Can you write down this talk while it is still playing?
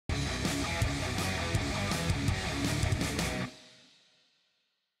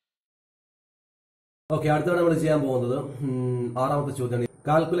Okay, അടുത്ത നമ്മൾ ചെയ്യാൻ പോകുന്നത് ആറാമത്തെ ചോദ്യമാണ്.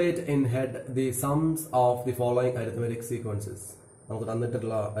 കാൽക്കുലേറ്റ് ഇൻ ഹെഡ് ദി സംസ് of the following arithmetic sequences. നമുക്ക്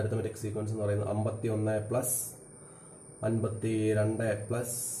തന്നിട്ടുള്ള അരിത്മെറ്റിക് സീക്വൻസ് എന്ന് പറയുന്നത് 51 പ്ലസ് 52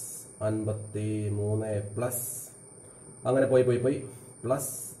 പ്ലസ് 53 പ്ലസ് അങ്ങനെ പോയി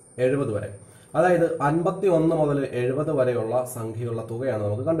പ്ലസ് 70 വരെ. അതായത് 51 മുതൽ 70 വരെയുള്ള സംഖ്യയുള്ള തുകയാണ്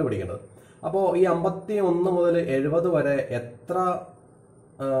നമുക്ക് കണ്ടുപിടിക്കേണ്ടത്. അപ്പോൾ ഈ 51 മുതൽ 70 വരെ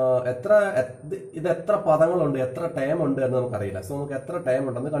ഇത് എത്ര പദങ്ങളുണ്ട്, എത്ര ടേം ഉണ്ട് എന്ന് നമുക്കറിയില്ല. സോ നമുക്ക് എത്ര ടേം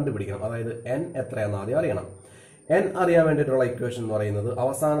ഉണ്ടെന്ന് കണ്ടുപിടിക്കണം. അതായത് n എത്രയാണെന്ന് ആദ്യം അറിയണം. n അറിയാൻ വേണ്ടിയിട്ടുള്ള ഇക്വേഷൻ എന്ന് പറയുന്നത്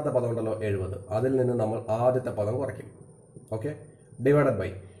അവസാനത്തെ പദം ഉണ്ടല്ലോ 70, അതിൽ നിന്ന് നമ്മൾ ആദ്യത്തെ പദം കുറയ്ക്കും. ഓക്കെ, ഡിവൈഡഡ് ബൈ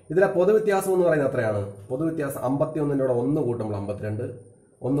ഇതിലെ പൊതുവ്യത്യാസം എന്ന് പറയുന്നത് എത്രയാണ്? പൊതുവ്യത്യാസം 51ന്റെ കൂടെ 1 കൂട്ടുമ്പോൾ 52,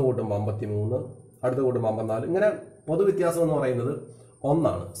 1 കൂട്ടുമ്പോൾ 53, അടുത്ത് കൂട്ടുമ്പോൾ 54. ഇങ്ങനെ പൊതുവ്യത്യാസം എന്ന് പറയുന്നത് 1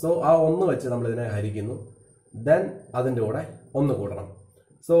 ആണ്. സോ ആ 1 വെച്ച് നമ്മൾ ഇതിനെ ഹരിക്കുന്നു. ദെൻ അതിൻ്റെ കൂടെ 1 കൂട്ടണം.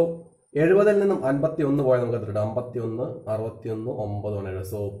 സോ 70ൽ നിന്നും 51 പോയാൽ നമുക്ക് എത്ര കിട്ടും? 51, 61, 9 7.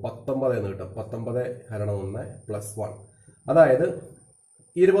 സോ 19 എന്ന് കിട്ടും. 19 ഹരണം 1 പ്ലസ് 1, അതായത്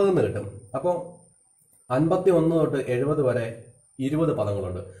 20 എന്ന് കിട്ടും. അപ്പോൾ 51 തൊട്ട് 70 വരെ 20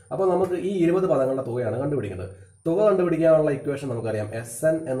 പദങ്ങളുണ്ട്. അപ്പോൾ നമുക്ക് ഈ 20 പദങ്ങളുടെ തുകയാണ് കണ്ടുപിടിക്കേണ്ടത്. തുക കണ്ടുപിടിക്കാനുള്ള ഇക്വേഷൻ നമുക്കറിയാം.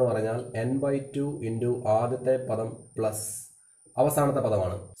 Sn എന്ന് പറഞ്ഞാൽ n/2 ഇൻറ്റു ആദ്യത്തെ പദം പ്ലസ് അവസാനത്തെ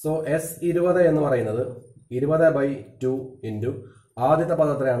പദമാണ്. സോ S20 എന്ന് പറയുന്നത് 20/2 ഇൻറ്റു ആദ്യത്തെ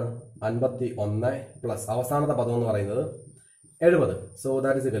പദം എത്രയാണ്? 51 പ്ലസ് അവസാനത്തെ പദം എന്ന് പറയുന്നത് 70. So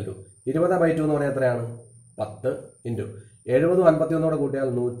that is equal to 20/2 എന്ന് പറയുന്നത് എത്രയാണ്? 10 ഇൻറ്റു 70 51 കൂട്ടിയാൽ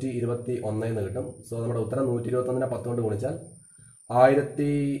 121 എന്ന് കിട്ടും. സോ നമ്മുടെ ഉത്തരം 121നെ 10 കൊണ്ട് ഗുണിച്ചാൽ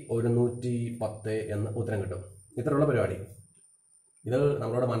 1110 എന്ന് ഉത്തരം കിട്ടും. ഇത്രയുള്ള പരിപാടി. ഇത്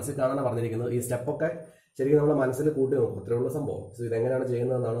നമ്മളോട് മനസ്സിൽ കാണാനാണ് പറഞ്ഞിരിക്കുന്നത്. ഈ സ്റ്റെപ്പൊക്കെ ശരിക്കും നമ്മൾ മനസ്സിൽ കൂട്ടി നോക്കും. ഇത്രയുള്ള സംഭവം. സോ ഇതെങ്ങനെയാണ്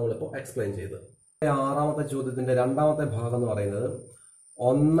ചെയ്യുന്നതെന്നാണ് നമ്മളിപ്പോൾ എക്സ്പ്ലെയിൻ ചെയ്തത്. ആറാമത്തെ ചോദ്യത്തിന്റെ രണ്ടാമത്തെ ഭാഗം എന്ന് പറയുന്നത്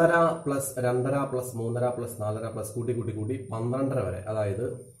 1.5 പ്ലസ് 2.5 പ്ലസ് 3.5 പ്ലസ് 4.5 പ്ലസ് കൂട്ടി 12 വരെ. അതായത്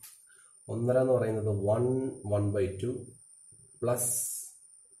 1.5 എന്ന് പറയുന്നത് 1/2 പ്ലസ്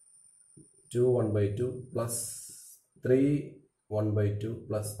 2 1/2 പ്ലസ് 3 1/2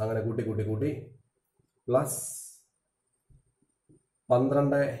 പ്ലസ് അങ്ങനെ കൂട്ടി പ്ലസ്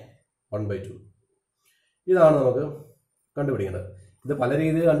 12 1/2. ഇതാണ് നമുക്ക് കണ്ടുപിടിക്കേണ്ടത്. ഇത് പല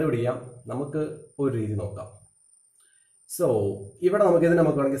രീതിയിൽ കണ്ടുപിടിക്കാം. നമുക്ക് ഒരു രീതി നോക്കാം. സോ ഇവിടെ നമുക്ക് ഇതിനെ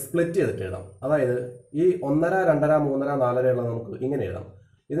നമുക്ക് വേണമെങ്കിൽ സ്പ്ലിറ്റ് ചെയ്തിട്ട് എഴുതാം. അതായത് ഈ 1.5 2.5 3.5 4.5 ഉള്ള നമുക്ക് ഇങ്ങനെ എഴുതാം.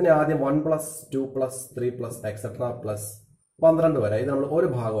 ഇതിനെ ആദ്യം 1 plus 2 plus 3 plus etcetera plus 12 വരെ ഇത് നമ്മൾ ഒരു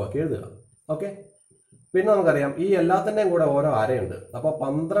ഭാഗമാക്കി എഴുതുക. ഓക്കെ, പിന്നെ നമുക്കറിയാം ഈ എല്ലാത്തിൻ്റെയും കൂടെ ഓരോ അരയുണ്ട്. അപ്പോൾ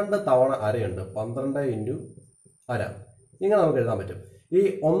 12 തവണ അരയുണ്ട്. 12 ഇൻറ്റു അര ഇങ്ങനെ നമുക്ക് എഴുതാൻ പറ്റും. ഈ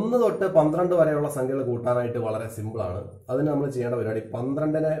 1 തൊട്ട് 12 വരെയുള്ള സംഖ്യകൾ കൂട്ടാനായിട്ട് വളരെ സിമ്പിളാണ്. അതിന് നമ്മൾ ചെയ്യേണ്ട പരിപാടി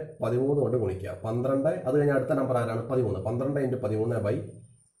 12നെ 13 കൊണ്ട് ഗുണിക്കുക. 12 അത് കഴിഞ്ഞാൽ അടുത്ത നമ്പർ ആരാണ്? 13. 12 ഇൻറ്റു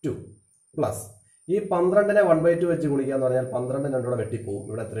 13/2 പ്ലസ് ഈ 12നെ 1/2 വെച്ച് ഗുണിക്കുക എന്ന് പറഞ്ഞാൽ 12 രണ്ടോടെ വെട്ടിപ്പോവും.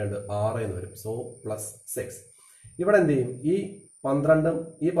 ഇവിടെ എത്രയുണ്ട്? 6 എന്ന് വരും. So plus 6. ഇവിടെ എന്ത് ചെയ്യും? ഈ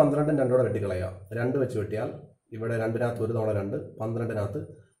 12 രണ്ടോടെ വെട്ടിക്കളയുക. 2 വെച്ച് വെട്ടിയാൽ ഇവിടെ 2-നകത്ത് 1 തവണ 2, 12-നകത്ത്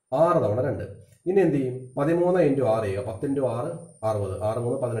 6 തവണ 2. ഇനി എന്ത് ചെയ്യും? 13 ഇൻറ്റു 6 ചെയ്യുക. 10 ഇൻറ്റു 6 60, 6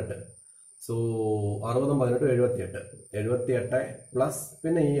 3 18. സോ 60 18 78. 78 പ്ലസ്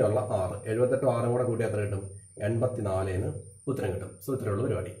പിന്നെ ഈ ഉള്ള 6, 78 6 കൂടെ കൂട്ടി എത്ര കിട്ടും? 84 ഉത്തരം കിട്ടും. സോ ഇത്രയുള്ള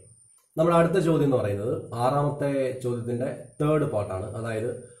പരിപാടി. നമ്മുടെ അടുത്ത ചോദ്യം എന്ന് പറയുന്നത് ആറാമത്തെ ചോദ്യത്തിന്റെ തേർഡ് പാർട്ടാണ്.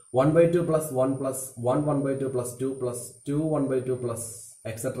 അതായത് 1/2 plus 1 plus 1 1/2 plus 2 plus 2 1/2 plus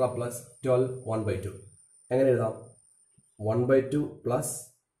etcetera plus 12 1/2. എങ്ങനെ എഴുതാം? 1/2 plus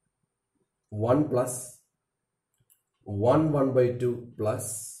 1 plus 1 1/2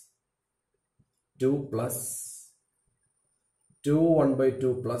 plus 2 plus 2 1/2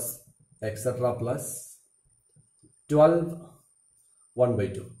 plus etcetera plus 12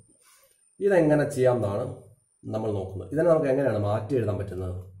 1/2. ഇതെങ്ങനെ ചെയ്യാമെന്നാണ് നമ്മൾ നോക്കുന്നത്. ഇതിനെ നമുക്ക് എങ്ങനെയാണ് മാറ്റി എഴുതാൻ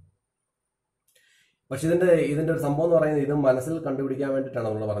പറ്റുന്നത്? പക്ഷെ ഇതിന്റെ ഒരു സംഭവം എന്ന് പറയുന്നത് ഇത് മനസ്സിൽ കണ്ടുപിടിക്കാൻ വേണ്ടിയിട്ടാണ്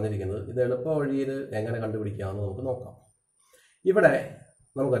നമ്മൾ പറഞ്ഞിരിക്കുന്നത്. ഇത് എളുപ്പ വഴിയിൽ എങ്ങനെ കണ്ടുപിടിക്കാമെന്ന് നമുക്ക് നോക്കാം. ഇവിടെ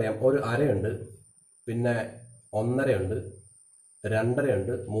നമുക്കറിയാം ഒരു അരയുണ്ട്, പിന്നെ 1.5 ഉണ്ട്, 2.5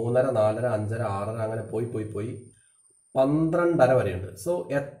 ഉണ്ട്, 3.5 4.5 5.5 6.5 അങ്ങനെ പോയി 12.5 വരെയുണ്ട്. സോ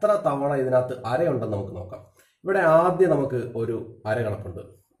എത്ര തവണ ഇതിനകത്ത് അരയുണ്ടെന്ന് നമുക്ക് നോക്കാം. ഇവിടെ ആദ്യം നമുക്ക് ഒരു അര കിടപ്പുണ്ട്.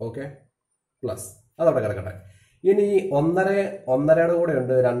 ഓക്കെ, പ്ലസ് അതവിടെ കിടക്കട്ടെ. ഇനി 1.5 കൂടെ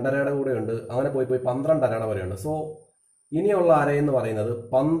ഉണ്ട്, 2.5 കൂടെ ഉണ്ട്, അങ്ങനെ പോയി 12.5 വരെയുണ്ട്. സോ ഇനിയുള്ള അരയെന്ന് പറയുന്നത്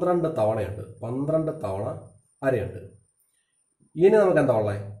 12 തവണയുണ്ട്. 12 തവണ അരയുണ്ട്. ഇനി നമുക്ക് എന്താ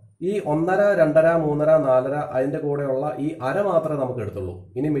ഉള്ളത്? ഈ 1.5 2.5 3.5 4.5 അതിന്റെ കൂടെയുള്ള ഈ അര മാത്രമേ നമുക്ക് എടുത്തുള്ളൂ.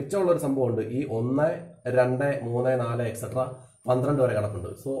 ഇനി മിച്ചമുള്ള ഒരു സംഭവമുണ്ട്. ഈ 1 2 3 4 എക്സെട്ര 12 വരെ കിടപ്പുണ്ട്.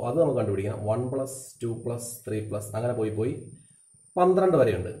 സോ അത് നമുക്ക് കണ്ടുപിടിക്കണം. 1 പ്ലസ് 2 പ്ലസ് 3 പ്ലസ് അങ്ങനെ പോയി 12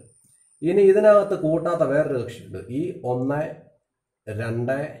 വരെയുണ്ട്. ഇനി ഇതിനകത്ത് കൂട്ടാത്ത വേറൊരു കക്ഷിയുണ്ട്. ഈ 1,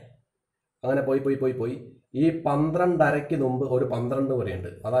 2 അങ്ങനെ പോയി ഈ 12.5ക്ക് മുമ്പ് ഒരു 12 വരെയുണ്ട്.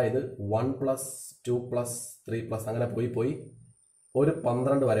 അതായത് 1 + 2 + 3 അങ്ങനെ പോയി ഒരു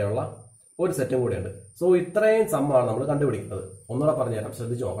 12 വരെയുള്ള ഒരു സെറ്റും കൂടെയുണ്ട്. സോ ഇത്രയും സമ്മാണ് നമ്മൾ കണ്ടുപിടിക്കുന്നത്. ഒന്നുകൂടെ പറഞ്ഞുതരാം,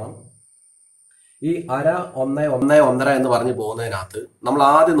 ശ്രദ്ധിച്ചു നോക്കണം. ഈ അര 1, 1, 1.5 എന്ന് പറഞ്ഞു പോകുന്നതിനകത്ത് നമ്മൾ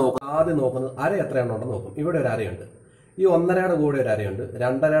ആദ്യം നോക്കുന്നത് അര എത്രയാണോ ഉണ്ടെന്ന് നോക്കും. ഇവിടെ ഒരു അരയുണ്ട്. ഈ 1.5യുടെ കൂടെ ഒരു അരയുണ്ട്,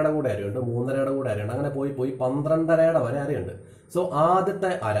 2.5യുടെ കൂടെ അരയുണ്ട്, 3.5യുടെ കൂടെ അരയുണ്ട്. അങ്ങനെ പോയി 12.5യുടെ വരെ അരയുണ്ട്. സോ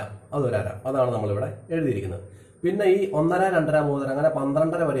ആദ്യത്തെ അര അതൊരര, അതാണ് നമ്മളിവിടെ എഴുതിയിരിക്കുന്നത്. പിന്നെ ഈ 1.5, 2.5, 3.5 അങ്ങനെ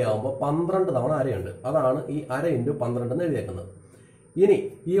 12.5 വരെ ആകുമ്പോൾ 12 തവണ അരയുണ്ട്. അതാണ് ഈ അര × 12 എന്ന് എഴുതിയേക്കുന്നത്. ഇനി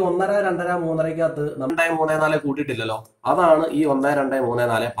ഈ 1.5, 2.5, 3.5ക്കകത്ത് 2, 3, 4 കൂട്ടിയിട്ടില്ലല്ലോ. അതാണ് ഈ 1, 2, 3,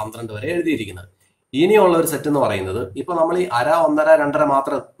 4, 12 വരെ എഴുതിയിരിക്കുന്നത്. ഇനിയുള്ള ഒരു സെറ്റ് എന്ന് പറയുന്നത് ഇപ്പൊ നമ്മൾ ഈ അര, 1.5, 2.5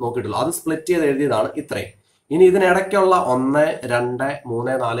 മാത്രമേ നോക്കിയിട്ടുള്ളൂ. അത് സ്പ്ലിറ്റ് ചെയ്ത് എഴുതിയതാണ് ഇത്രയും. ഇനി ഇതിനിടയ്ക്കുള്ള 1, 2,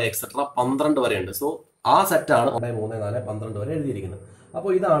 3, 4 എക്സെട്ര 12 വരെ ഉണ്ട്. സോ ആ സെറ്റാണ് 1, 3, 4, 12 വരെ എഴുതിയിരിക്കുന്നത്.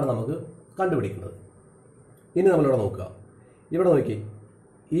 അപ്പോൾ ഇതാണ് നമുക്ക് കണ്ടുപിടിക്കുന്നത്. ഇനി നമ്മളിവിടെ നോക്കുക. ഇവിടെ നോക്കി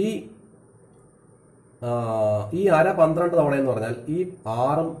ഈ അര 12 തവണ എന്ന് പറഞ്ഞാൽ ഈ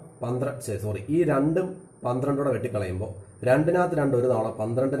 6ഉം 12 ഈ 2ഉം 12 വെട്ടിക്കളയുമ്പോൾ 2-നകത്ത് 2 ഒരു തവണ,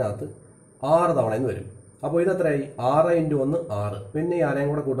 12-നകത്ത് 6 തവണ എന്ന് വരും. അപ്പോൾ ഇത് എത്രയായി? 6 × 1 6. പിന്നെ ഈ അരയും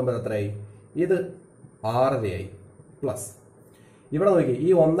കൂടെ കൂട്ടുമ്പോൾ എത്രയായി? ഇത് 6.5 പ്ലസ് ഇവിടെ നോക്കി ഈ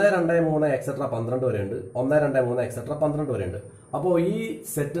 1, 2, 3 എക്സെട്ര 12 വരെ ഉണ്ട്. 1, 2, 3 എക്സെട്ര 12 വരെ ഉണ്ട്. അപ്പോൾ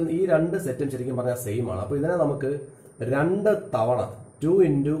ഈ രണ്ട് സെറ്റും ശരിക്കും പറഞ്ഞാൽ സെയിം ആണ്. അപ്പോൾ ഇതിനെ നമുക്ക് 2 തവണ 2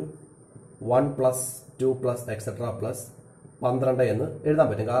 × 1 + 2 + എക്സെട്ര പ്ലസ് 12 എന്ന് എഴുതാൻ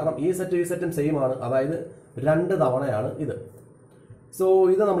പറ്റും. കാരണം ഈ സെറ്റും സെയിം ആണ്. അതായത് 2 തവണയാണ് ഇത്. സോ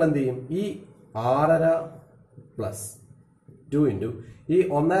ഇത് നമ്മൾ എന്ത് ചെയ്യും? ഈ 6.5 പ്ലസ് 2 × ഈ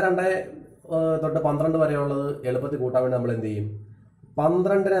 1, 2 തൊട്ട് 12 വരെയുള്ളത് എളുപ്പത്തിൽ കൂട്ടാൻ വേണ്ടി നമ്മൾ എന്ത് ചെയ്യും?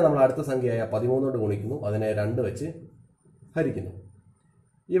 12നെ നമ്മൾ അടുത്ത സംഖ്യയായ 13 കൊണ്ട് ഗുണിക്കുന്നു. അതിനെ 2 വെച്ച് ഹരിക്കുന്നു.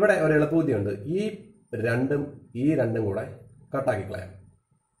 ഇവിടെ ഒരു എളുപ്പബുദ്ധിയുണ്ട്. ഈ 2ഉം ഈ 2ഉം കൂടെ കട്ടാക്കി കളയാം.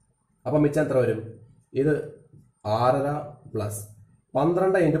 അപ്പം മിച്ചം എത്ര വരും? ഇത് 6.5 പ്ലസ്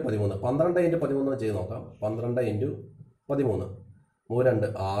 12 × 13. 12 × 13 ചെയ്ത് നോക്കാം. 12 × 13 3, 2,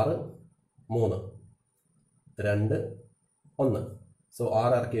 6, 3, 2, 1. സോ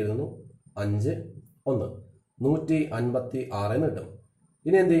 6 ഇറക്കി എഴുതുന്നു. 5, 1, 156 എന്ന് കിട്ടും.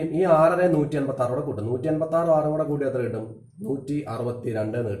 ഇനി എന്ത് ചെയ്യും? ഈ 6നെ 156 കൂടെ കൂട്ടും. 156 6 കൂടെ കൂട്ടി എത്ര കിട്ടും?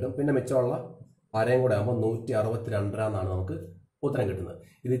 162 എന്ന് കിട്ടും. പിന്നെ മിച്ചമുള്ള അരയും കൂടെ ആകുമ്പോൾ 162 എന്നാണ് നമുക്ക് ഉത്തരം കിട്ടുന്നത്.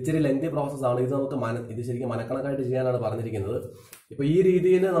 ഇത് ഇച്ചിരി ലെങ്തി പ്രോസസ്സാണ്. ഇത് നമുക്ക് ഇത് ശരിക്കും മനക്കണക്കായിട്ട് ചെയ്യാനാണ് പറഞ്ഞിരിക്കുന്നത്. ഇപ്പൊ ഈ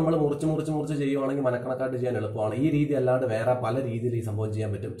രീതിയിൽ നമ്മൾ മുറിച്ച് ചെയ്യുവാണെങ്കിൽ മനക്കണക്കായിട്ട് ചെയ്യാൻ എളുപ്പമാണ്. ഈ രീതി അല്ലാണ്ട് വേറെ പല രീതിയിൽ ഈ സംഭവം ചെയ്യാൻ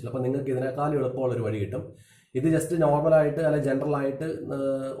പറ്റും. ചിലപ്പോൾ നിങ്ങൾക്ക് ഇതിനേക്കാളും എളുപ്പമുള്ള ഒരു വഴി കിട്ടും. ഇത് ജസ്റ്റ് നോർമലായിട്ട് അല്ലെ ജനറൽ ആയിട്ട്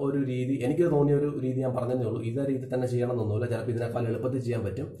ഒരു രീതി, എനിക്ക് തോന്നിയ ഒരു രീതി ഞാൻ പറഞ്ഞതേ ഉള്ളൂ. ഇതേ രീതി തന്നെ ചെയ്യണം എന്നൊന്നുമില്ല. ചിലപ്പോൾ ഇതിനേക്കാൾ എളുപ്പത്തിൽ ചെയ്യാൻ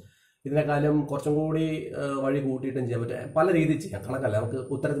പറ്റും. ഇതിനേക്കാളും കുറച്ചും കൂടി വഴി കൂട്ടിയിട്ടും ചെയ്യാൻ പറ്റും. പല രീതിയിൽ ചെയ്യാം, കണക്കല്ല, നമുക്ക്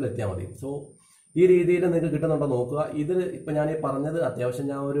ഉത്തരത്തിലെത്തിയാൽ മതി. സോ ഈ രീതിയിൽ നിങ്ങൾക്ക് കിട്ടുന്നുണ്ടോ നോക്കുക. ഇത് ഇപ്പം ഞാൻ ഈ പറഞ്ഞത് അത്യാവശ്യം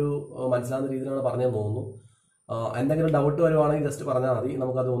ഞാൻ ഒരു മനസ്സിലാവുന്ന രീതിയിലാണ് പറഞ്ഞതെന്ന് തോന്നുന്നു. എന്തെങ്കിലും ഡൗട്ട് വരുവാണെങ്കിൽ ജസ്റ്റ് പറഞ്ഞാൽ മതി,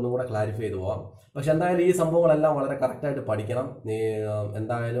 നമുക്കത് ഒന്നും കൂടെ ക്ലാരിഫൈ ചെയ്ത് പോവാം. പക്ഷെ എന്തായാലും ഈ സംഭവങ്ങളെല്ലാം വളരെ കറക്റ്റായിട്ട് പഠിക്കണം.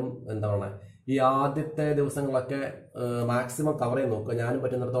 എന്തായാലും എന്താ പറയുക, ഈ ആദ്യത്തെ ദിവസങ്ങളൊക്കെ മാക്സിമം കവർ ചെയ്യാൻ നോക്കുക. ഞാനും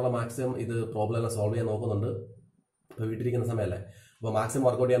പറ്റുന്നിടത്തോളം മാക്സിമം ഇത് പ്രോബ്ലം എല്ലാം സോൾവ് ചെയ്യാൻ നോക്കുന്നുണ്ട്. ഇപ്പോൾ വീട്ടിലിരിക്കുന്ന സമയമല്ലേ, അപ്പോൾ മാക്സിമം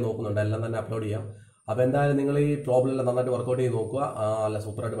വർക്കൗട്ട് ചെയ്യാൻ നോക്കുന്നുണ്ട്. എല്ലാം തന്നെ അപ്ലോഡ് ചെയ്യാം. അപ്പോൾ എന്തായാലും നിങ്ങൾ ഈ പ്രോബ്ലം എല്ലാം നന്നായിട്ട് വർക്കൗട്ട് ചെയ്ത് നോക്കുക. നല്ല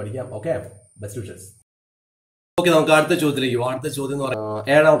സൂപ്പറായിട്ട് പഠിക്കാം. Okay, best wishes. ഓക്കെ, നമുക്ക് അടുത്ത ചോദ്യത്തിലേക്ക് പോകാം. അടുത്ത ചോദ്യം എന്ന്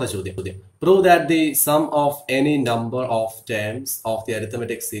പറയുന്നത് 7ാമത്തെ ചോദ്യം. Prove that the sum of any number of terms of the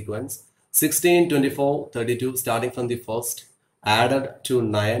arithmetic sequence 16, 24, 32 starting from the first added to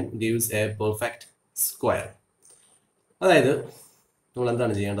 9 gives a perfect square. അതായത് നമ്മൾ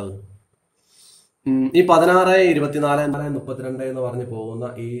എന്താണ് ചെയ്യേണ്ടത്? ഈ 16, 24, 32 എന്ന് പറഞ്ഞ് പോകുന്ന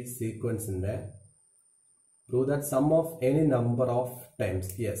ഈ സീക്വൻസിന്റെ prove that some of any number of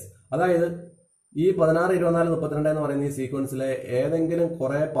times. Yes, അതായത് ഈ 16, 24, 32 എന്ന് പറയുന്ന ഈ സീക്വൻസിലെ ഏതെങ്കിലും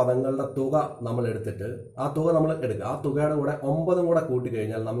കുറെ പദങ്ങളുടെ തുക നമ്മൾ എടുത്തിട്ട് ആ തുക നമ്മൾ എടുക്കുക. ആ തുകയുടെ കൂടെ 9 കൂടെ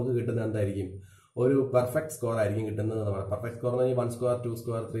കൂട്ടിക്കഴിഞ്ഞാൽ നമുക്ക് കിട്ടുന്നത് എന്തായിരിക്കും? ഒരു പെർഫെക്റ്റ് സ്കോർ ആയിരിക്കും കിട്ടുന്നത് എന്ന് പറയാം. പെർഫെക്റ്റ് സ്കോർ എന്ന് പറഞ്ഞാൽ 1 സ്ക്വയർ, 2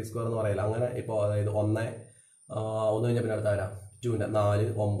 സ്ക്വയർ, 3 സ്ക്വയർ എന്ന് പറയില്ല. അങ്ങനെ ഇപ്പോൾ അതായത് 1 കഴിഞ്ഞാൽ പിന്നെ അടുത്ത വരാം 2, 4,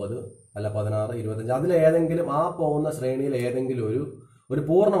 9 അല്ല 16, 25 അതിലേതെങ്കിലും ആ പോകുന്ന ശ്രേണിയിൽ ഏതെങ്കിലും ഒരു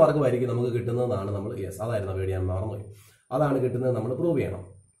പൂർണ്ണ വർഗ്ഗമായിരിക്കും നമുക്ക് കിട്ടുന്നതെന്നാണ് നമ്മൾ. യെസ്, അതായിരുന്നു വേണ്ടി ഞാൻ മറന്നുപോയി. അതാണ് കിട്ടുന്നത്, നമ്മൾ പ്രൂവ് ചെയ്യണം.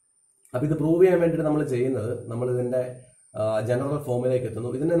 അപ്പം ഇത് പ്രൂവ് ചെയ്യാൻ വേണ്ടിയിട്ട് നമ്മൾ ചെയ്യുന്നത്, നമ്മൾ ഇതിൻ്റെ ജനറൽ ഫോമിലേക്ക് എത്തുന്നു.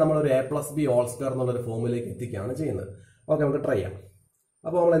 ഇതിനെ നമ്മളൊരു a+b² എന്നുള്ളൊരു ഫോമിലേക്ക് എത്തിക്കുകയാണ് ചെയ്യുന്നത്. ഓക്കെ, നമുക്ക് ട്രൈ ചെയ്യാം.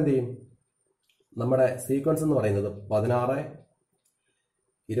 അപ്പോൾ നമ്മൾ എന്ത് ചെയ്യും? നമ്മുടെ സീക്വൻസ് എന്ന് പറയുന്നത് 16,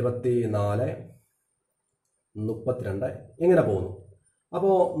 24, 32 ഇങ്ങനെ പോകുന്നു.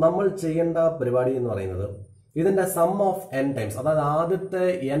 അപ്പോൾ നമ്മൾ ചെയ്യേണ്ട പരിപാടി എന്ന് പറയുന്നത് ഇതിന്റെ സം ഓഫ് n ടൈംസ്, അതായത് ആദ്യത്തെ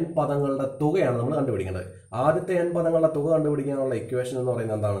n പദങ്ങളുടെ തുകയാണ് നമ്മൾ കണ്ടുപിടിക്കേണ്ടത്. ആദ്യത്തെ n പദങ്ങളുടെ തുക കണ്ടുപിടിക്കാനുള്ള ഇക്വേഷൻ എന്ന്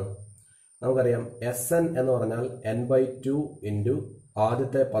പറയുന്നത് എന്താണ്? നമുക്കറിയാം Sn എന്ന് പറഞ്ഞാൽ n/2 ഇൻറ്റു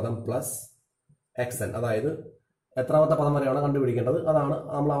ആദ്യത്തെ പദം പ്ലസ് xn. അതായത് എത്രാമത്തെ പദം വരെയാണ് കണ്ടുപിടിക്കേണ്ടത്, അതാണ്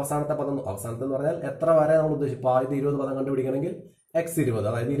നമ്മൾ അവസാനത്തെ പദം. അവസാനത്തെ എന്ന് പറഞ്ഞാൽ എത്ര വരെ നമ്മൾ ഉദ്ദേശിക്കും. ഇപ്പോൾ ആദ്യത്തെ 20 പദം കണ്ടുപിടിക്കണമെങ്കിൽ x20,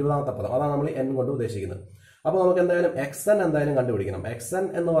 അതായത് 20ാമത്തെ പദം, അതാണ് നമ്മൾ n കൊണ്ട് ഉദ്ദേശിക്കുന്നത്. അപ്പോൾ നമുക്ക് എന്തായാലും xn എന്തായാലും കണ്ടുപിടിക്കണം. xn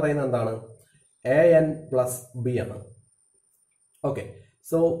എന്ന് പറയുന്നത് എന്താണ്? an പ്ലസ് b ആണ്. ഓക്കെ,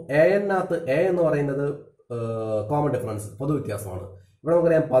 സോ an-നകത്ത് a എന്ന് പറയുന്നത് കോമൺ ഡിഫറൻസ്, പൊതുവ്യത്യാസമാണ്. ഇവിടെ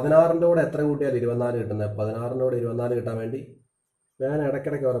നമുക്കറിയാം 16ന്റെ കൂടെ എത്ര കൂട്ടിയാൽ 24 കിട്ടുന്നത്? 16ന്റെ കൂടെ 24 കിട്ടാൻ വേണ്ടി ഞാൻ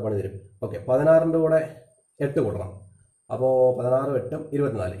ഇടയ്ക്കിടയ്ക്ക് ഓരോ പണി തരും. ഓക്കെ, 16ന്റെ കൂടെ 8 കൂട്ടണം. അപ്പോൾ 16 8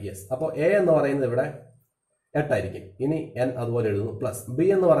 24. യെസ്, അപ്പോൾ a എന്ന് പറയുന്നത് ഇവിടെ 8 ആയിരിക്കും. ഇനി n അതുപോലെ എഴുതുന്നു. പ്ലസ് b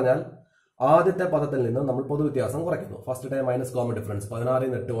എന്ന് പറഞ്ഞാൽ ആദ്യത്തെ പദത്തിൽ നിന്ന് നമ്മൾ പൊതുവ്യത്യാസം കുറയ്ക്കുന്നു. First time minus common difference. 16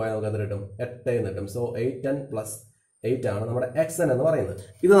 നിന്ന് 8 പോയാൽ നമുക്ക് എന്ത് കിട്ടും? 8 എന്ന് കിട്ടും. സോ 8n പ്ലസ് 8 ആണ് നമ്മുടെ xn എന്ന് പറയുന്നത്.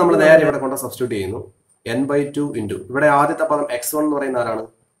 ഇത് നമ്മൾ നേരെ ഇവിടെ കൊണ്ട് സബ്സ്റ്റിറ്റ്യൂട്ട് ചെയ്യുന്നു. n/2 ഇൻറ്റു ഇവിടെ ആദ്യത്തെ പദം x1 എന്ന് പറയുന്ന ആരാണ്?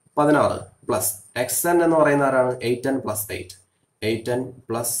 16 പ്ലസ് xn എന്ന് പറയുന്ന ആരാണ്? 8n plus 8. 8n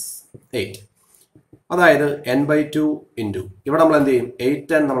പ്ലസ് 8, അതായത് n/2 ഇൻറ്റു ഇവിടെ നമ്മൾ എന്ത് ചെയ്യും?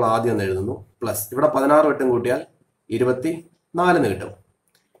 8n നമ്മൾ ആദ്യം ഒന്ന് എഴുതുന്നു. പ്ലസ് ഇവിടെ 16 8 കൂട്ടിയാൽ 24 എന്ന് കിട്ടും.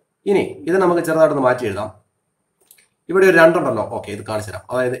 ഇനി ഇത് നമുക്ക് ചെറുതായിട്ടൊന്ന് മാറ്റി എഴുതാം. ഇവിടെ ഒരു 2 ഉണ്ടല്ലോ. ഓക്കെ, ഇത് കാണിച്ചു തരാം.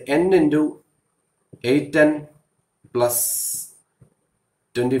 അതായത് n into 8n plus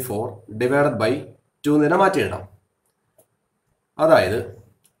 24 divided by 2 എന്ന് മാറ്റി എഴുതാം. അതായത്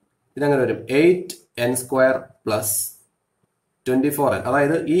ഇതങ്ങനെ വരും 8n² പ്ലസ് 24n.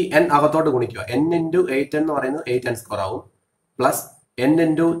 അതായത് ഈ n അകത്തോട്ട് ഗുണിക്കുക. n ഇൻറ്റു 8n എന്ന് പറയുന്നത് 8n² ആകും. പ്ലസ് n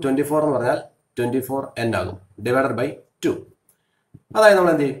ഇൻറ്റു 24 എന്ന് പറഞ്ഞാൽ 24n ആകും. Divided by 2. അതായത്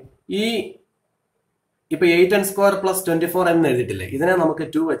നമ്മൾ എന്ത് ചെയ്യും? ഈ ഇപ്പൊ 8n² പ്ലസ് 24n എന്ന് എഴുതിയിട്ടില്ലേ, ഇതിനെ നമുക്ക്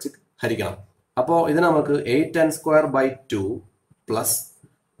 2 വെച്ച് ഹരിക്കണം. അപ്പോൾ ഇതിനെ നമുക്ക് 8n² ബൈ 2 പ്ലസ്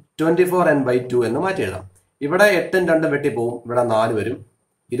 24n/2 എന്ന് മാറ്റി എഴുതാം. ഇവിടെ 8ഉം 2ഉം വെട്ടിപ്പോവും, ഇവിടെ 4 വരും.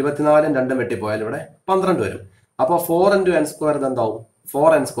 24ഉം 2ഉം വെട്ടിപ്പോയാൽ ഇവിടെ 12 വരും. അപ്പോൾ 4 ഇൻറ്റു n² ഇതെന്താവും?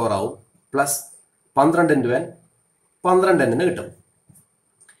 4n² ആവും. പ്ലസ് 12 ഇൻറ്റു n 12n കിട്ടും.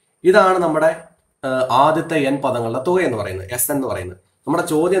 ഇതാണ് നമ്മുടെ ആദ്യത്തെ n പദങ്ങളുടെ തുക എന്ന് പറയുന്നത്, Sn എന്ന് പറയുന്നത്. നമ്മുടെ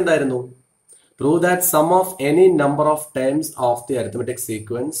ചോദ്യം എന്തായിരുന്നു? Prove that some of any number of terms of the arithmetic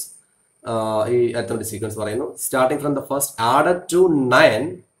sequence, ഈ അരിത്മെറ്റിക് സീക്വൻസ് പറയുന്നു, starting from the first added to 9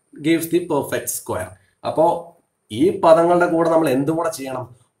 gives the perfect square. അപ്പോൾ ഈ പദങ്ങളുടെ കൂടെ നമ്മൾ എന്തും കൂടെ ചെയ്യണം?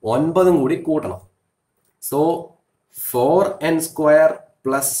 9 കൂടി കൂട്ടണം. സോ 4n²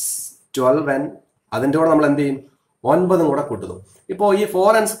 പ്ലസ് 12n, അതിൻ്റെ കൂടെ നമ്മൾ എന്ത് ചെയ്യും? 9 കൂടെ കൂട്ടുന്നു. ഇപ്പോൾ ഈ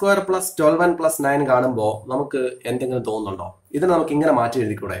 4n² പ്ലസ് 12n പ്ലസ് 9 കാണുമ്പോൾ നമുക്ക് എന്തെങ്കിലും തോന്നുന്നുണ്ടോ? ഇതിനെ നമുക്ക് ഇങ്ങനെ മാറ്റി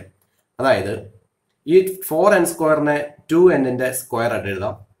എഴുതിക്കൂടെ? അതായത് ഈ 4n² 2n-ന്റെ സ്ക്വയർ ആയിട്ട്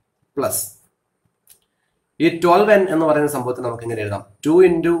എഴുതാം. പ്ലസ് ഈ 12n എന്ന് പറയുന്ന സംഭവത്തിൽ നമുക്ക് ഇങ്ങനെ എഴുതാം. 2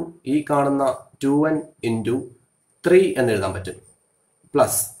 ഇൻറ്റു ഈ കാണുന്ന 2n ഇൻറ്റു 3 എന്ന് എഴുതാൻ പറ്റും.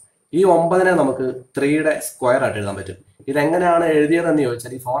 പ്ലസ് ഈ 9നെ നമുക്ക് 3യുടെ സ്ക്വയർ ആയിട്ട് എഴുതാൻ പറ്റും. ഇതെങ്ങനെയാണ് എഴുതിയതെന്ന്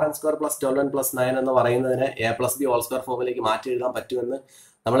ചോദിച്ചാൽ ഈ 4n² പ്ലസ് 12n പ്ലസ് 9 എന്ന് പറയുന്നതിനെ a+b² ഫോമിലേക്ക് മാറ്റി എഴുതാൻ പറ്റുമെന്ന്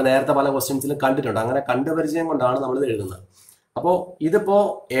നമ്മൾ നേരത്തെ പല ക്വസ്റ്റ്യൻസിലും കണ്ടിട്ടുണ്ട്. അങ്ങനെ കണ്ടുപരിചയം കൊണ്ടാണ് നമ്മൾ ഇത് എഴുതുന്നത്. അപ്പോൾ ഇതിപ്പോ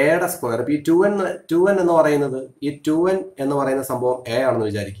എയുടെ സ്ക്വയർ, ഇപ്പൊ ഈ 2n എന്ന് പറയുന്നത്, ഈ 2n എന്ന് പറയുന്ന സംഭവം a ആണെന്ന്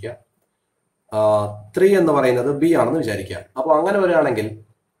വിചാരിക്കുക, 3 എന്ന് പറയുന്നത് b ആണെന്ന് വിചാരിക്കുക. അപ്പോൾ അങ്ങനെ വരികയാണെങ്കിൽ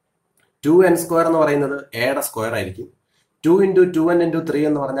 2n² എന്ന് പറയുന്നത് എയുടെ സ്ക്വയർ ആയിരിക്കും. 2 ഇൻറ്റു 2n ഇൻറ്റു 3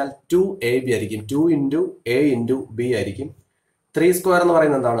 എന്ന് പറഞ്ഞാൽ 2ab ആയിരിക്കും. 2 ഇൻറ്റു a ഇൻറ്റു b ആയിരിക്കും. 3² എന്ന്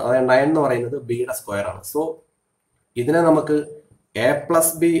പറയുന്നത് എന്താണ്? അതായത് 9 എന്ന് പറയുന്നത് ബിയുടെ സ്ക്വയർ ആണ്. സോ ഇതിനെ നമുക്ക്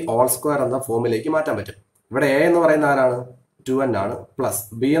a+b² എന്ന ഫോമിലേക്ക് മാറ്റാൻ പറ്റും. ഇവിടെ a എന്ന് പറയുന്ന ആരാണ്? 2n ആണ്. പ്ലസ്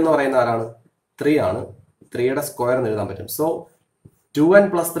b എന്ന് പറയുന്ന ആരാണ്? 3 ആണ്. 3യുടെ സ്ക്വയർ എന്ന് എഴുതാൻ പറ്റും. സോ 2n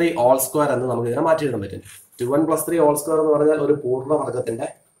പ്ലസ് 3² എന്ന് നമുക്ക് ഇതിനെ മാറ്റി എഴുതാൻ പറ്റും. 2n പ്ലസ് 3² എന്ന് പറഞ്ഞാൽ ഒരു പൂർണ്ണവർഗത്തിന്റെ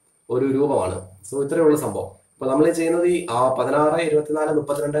ഒരു രൂപമാണ്. സോ ഇത്രയുള്ള സംഭവം. അപ്പൊ നമ്മൾ ചെയ്യുന്നത് ഈ 16, 24,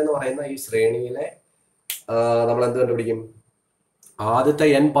 32 എന്ന് പറയുന്ന ഈ ശ്രേണിയിലെ നമ്മൾ എന്ത് കണ്ടുപിടിക്കും? ആദ്യത്തെ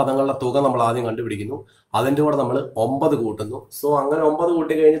n പദങ്ങളുടെ തുക നമ്മൾ ആദ്യം കണ്ടുപിടിക്കുന്നു. അതിൻ്റെ കൂടെ നമ്മൾ 9 കൂട്ടുന്നു. സോ അങ്ങനെ 9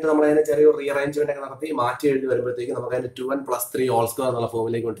 കൂട്ടി കഴിഞ്ഞിട്ട് നമ്മൾ അതിനെ ചെറിയൊരു റീഅറേഞ്ച്മെന്റ് ഒക്കെ നടത്തി മാറ്റി എഴുതി വരുമ്പോഴത്തേക്ക് നമുക്ക് അതിന്റെ 2n പ്ലസ് 3² എന്നുള്ള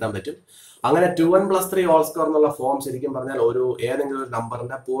ഫോമിലേക്ക് കൊണ്ടുവരാൻ പറ്റും. അങ്ങനെ 2n പ്ലസ് 3² എന്നുള്ള ഫോം ശരിക്കും പറഞ്ഞാൽ ഏതെങ്കിലും ഒരു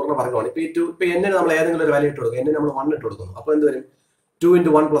നമ്പറിന്റെ പൂർണ്ണവർഗമാണ്. ഇപ്പൊ n നമ്മൾ ഏതെങ്കിലും ഒരു വാല്യൂ ഇട്ട് കൊടുക്കും. n നമ്മൾ 1 ഇട്ട് കൊടുക്കുന്നു. അപ്പൊ എന്ത് വരും? 2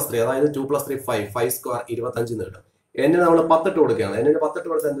 ഇൻറ്റു 1 പ്ലസ് 3, അതായത് 2 പ്ലസ് 3 5, 5² 25 എന്ന് കിട്ടും. n നമ്മൾ 10 ഇട്ട് കൊടുക്കുകയാണ്. n 10 ഇട്ട്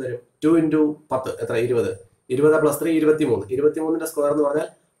കൊടുത്താൽ എന്ത് വരും? 2 ഇൻറ്റു 10 എത്ര? 20. 20 പ്ലസ് 3 23. 23ന്റെ സ്ക്വയർ എന്ന് പറഞ്ഞാൽ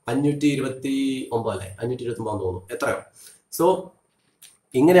 529 അല്ലേ? 529 തോന്നുന്നു. എത്രയോ? സോ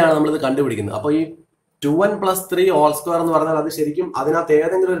ഇങ്ങനെയാണ് നമ്മളിത് കണ്ടുപിടിക്കുന്നത്. അപ്പോൾ ഈ 2n പ്ലസ് 3² എന്ന് പറഞ്ഞാൽ അത് ശരിക്കും അതിനകത്ത്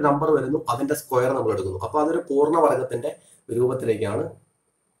ഏതെങ്കിലും ഒരു നമ്പർ വരുന്നു, അതിന്റെ സ്ക്വയർ നമ്മൾ എടുക്കുന്നു. അപ്പൊ അതൊരു പൂർണ്ണവർഗത്തിന്റെ രൂപത്തിലേക്കാണ്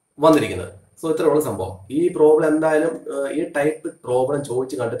വന്നിരിക്കുന്നത്. സോ ഇത്രയുള്ള സംഭവം. ഈ പ്രോബ്ലം എന്തായാലും ഈ ടൈപ്പ് പ്രോബ്ലം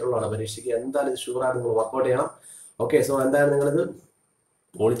ചോദിച്ച് കണ്ടിട്ടുള്ളതാണ് പരീക്ഷയ്ക്ക്. എന്തായാലും ഷുവറായിട്ട് നിങ്ങൾ വർക്കൗട്ട് ചെയ്യണം. ഓക്കെ, സോ എന്തായാലും നിങ്ങളിത്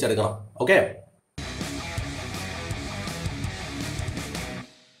പൊളിച്ചെടുക്കണം. ഓക്കെ.